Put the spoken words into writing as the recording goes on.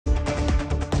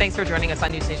Thanks for joining us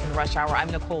on NewsNation Rush Hour. I'm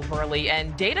Nichole Berlie,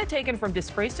 and data taken from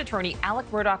disgraced attorney Alex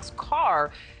Murdaugh's car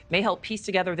may help piece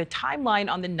together the timeline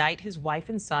on the night his wife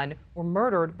and son were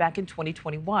murdered back in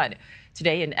 2021.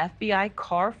 Today, an FBI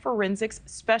car forensics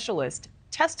specialist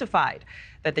testified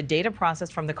that the data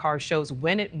processed from the car shows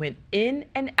when it went in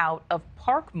and out of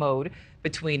park mode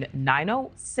between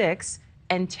 9:06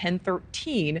 and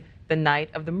 10:13 the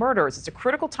night of the murders. It's a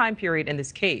critical time period in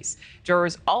this case.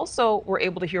 Jurors also were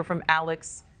able to hear from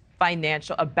Alex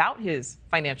about his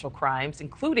financial crimes,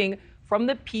 including from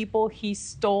the people he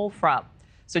stole from.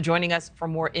 So joining us for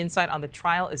more insight on the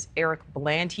trial is Eric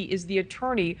Bland. He is the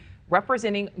attorney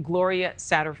representing Gloria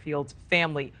Satterfield's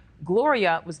family.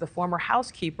 Gloria was the former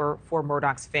housekeeper for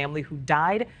Murdaugh's family who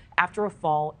died after a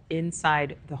fall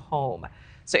inside the home.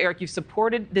 So, Eric, you've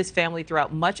supported this family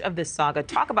throughout much of this saga.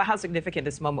 Talk about how significant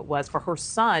this moment was for her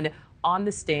son on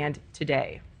the stand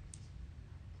today.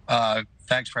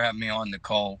 Thanks for having me on,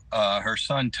 Nichole. Her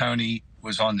son, Tony,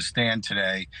 was on the stand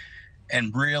today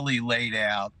and really laid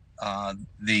out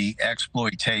the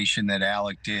exploitation that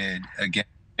Alec did against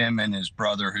him and his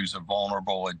brother, who's a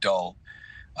vulnerable adult.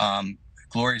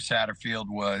 Gloria Satterfield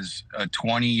was a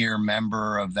 20-year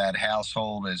member of that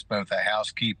household as both a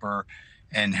housekeeper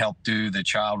and helped do the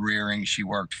child rearing. She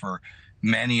worked for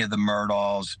many of the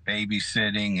Murdaughs,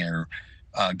 babysitting or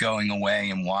going away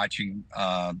and watching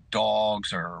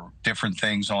dogs or different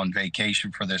things on vacation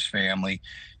for this family.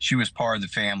 She was part of the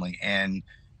family, and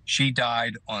she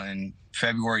died on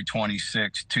February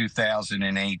 26,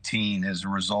 2018 as a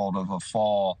result of a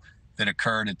fall that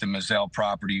occurred at the Mizell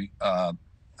property,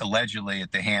 allegedly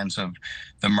at the hands of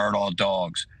the Murdaugh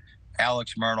dogs.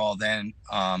 Alex Murdaugh then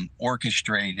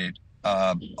orchestrated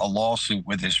a lawsuit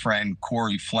with his friend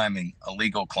Corey Fleming, a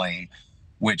legal claim,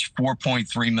 which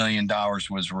 $4.3 million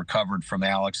was recovered from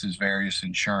Alex's various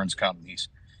insurance companies.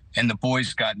 And the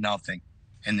boys got nothing.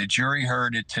 And the jury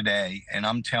heard it today, and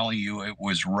I'm telling you, it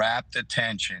was rapt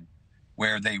attention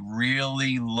where they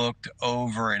really looked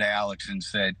over at Alex and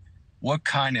said, what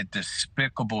kind of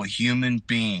despicable human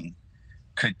being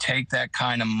could take that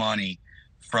kind of money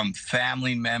from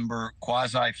family member,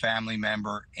 quasi-family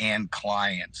member, and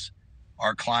clients?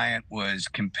 Our client was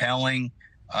compelling.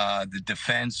 The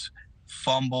defense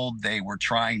fumbled. They were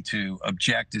trying to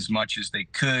object as much as they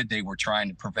could. They were trying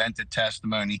to prevent the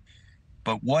testimony.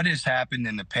 But what has happened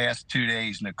in the past 2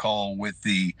 days, Nichole, with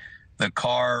the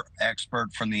car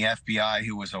expert from the FBI,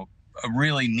 who was a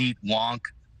really neat wonk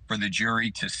for the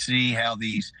jury to see how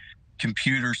these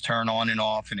computers turn on and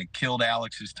off, and it killed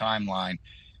Alex's timeline,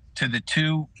 to the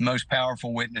two most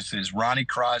powerful witnesses, Ronnie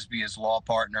Crosby, his law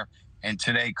partner, and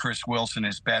today Chris Wilson,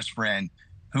 his best friend,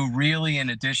 who really, in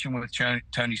addition with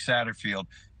Tony Satterfield,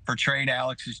 portrayed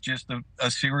Alex as just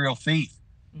a serial thief,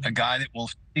 a guy that will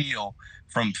steal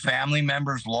from family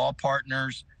members, law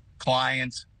partners,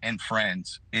 clients, and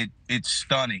friends. It's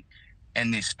stunning.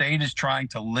 And the state is trying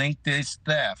to link this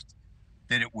theft,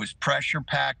 that it was pressure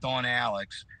packed on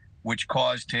Alex, which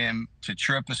caused him to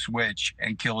trip a switch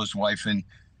and kill his wife and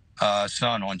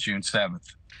son on June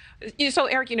 7th. So,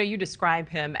 Eric, you describe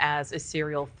him as a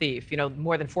serial thief.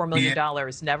 More than $4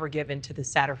 million never given to the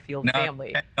Satterfield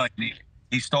family.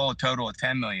 He stole a total of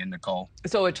 $10 million, Nichole.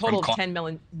 So a total of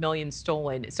 $10 million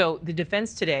stolen. So the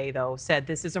defense today, though, said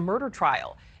this is a murder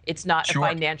trial. It's not a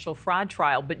financial fraud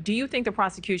trial. But do you think the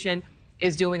prosecution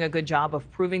is doing a good job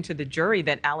of proving to the jury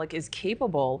that Alec is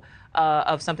capable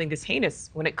of something this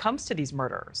heinous when it comes to these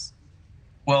murders?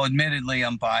 Well, admittedly,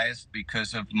 I'm biased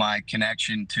because of my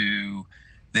connection to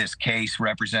this case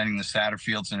representing the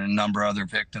Satterfields and a number of other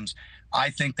victims.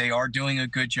 I think they are doing a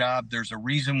good job. There's a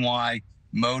reason why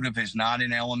motive is not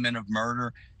an element of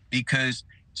murder, because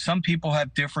some people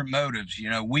have different motives.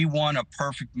 We want a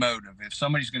perfect motive. If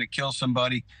somebody's going to kill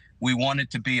somebody, we want it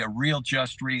to be a real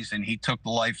just reason. He took the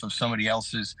life of somebody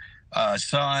else's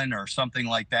son or something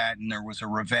like that, and there was a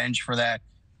revenge for that.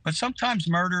 But sometimes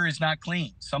murder is not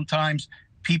clean. Sometimes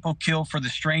people kill for the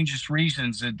strangest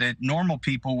reasons that normal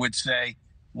people would say,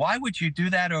 why would you do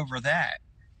that over that?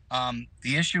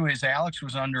 The issue is Alex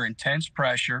was under intense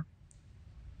pressure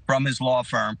from his law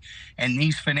firm, and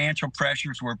these financial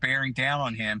pressures were bearing down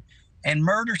on him. And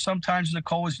murder sometimes,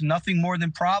 Nichole, is nothing more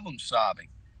than problem solving.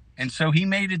 And so he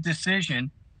made a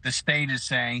decision, the state is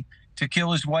saying, to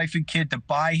kill his wife and kid to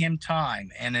buy him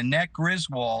time. And Annette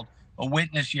Griswold, a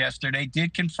witness yesterday,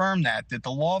 did confirm that the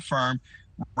law firm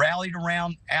rallied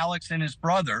around Alex and his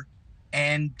brother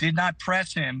and did not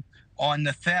press him on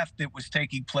the theft that was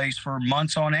taking place for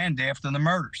months on end after the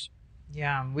murders.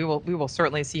 Yeah, we will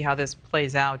certainly see how this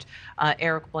plays out.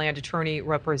 Eric Bland, attorney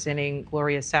representing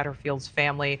Gloria Satterfield's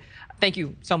family. Thank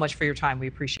you so much for your time. We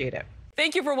appreciate it.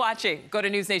 Thank you for watching. Go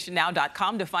to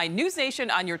newsnationnow.com to find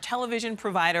NewsNation on your television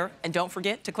provider. And don't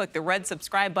forget to click the red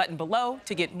subscribe button below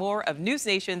to get more of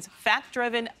NewsNation's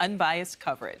fact-driven, unbiased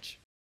coverage.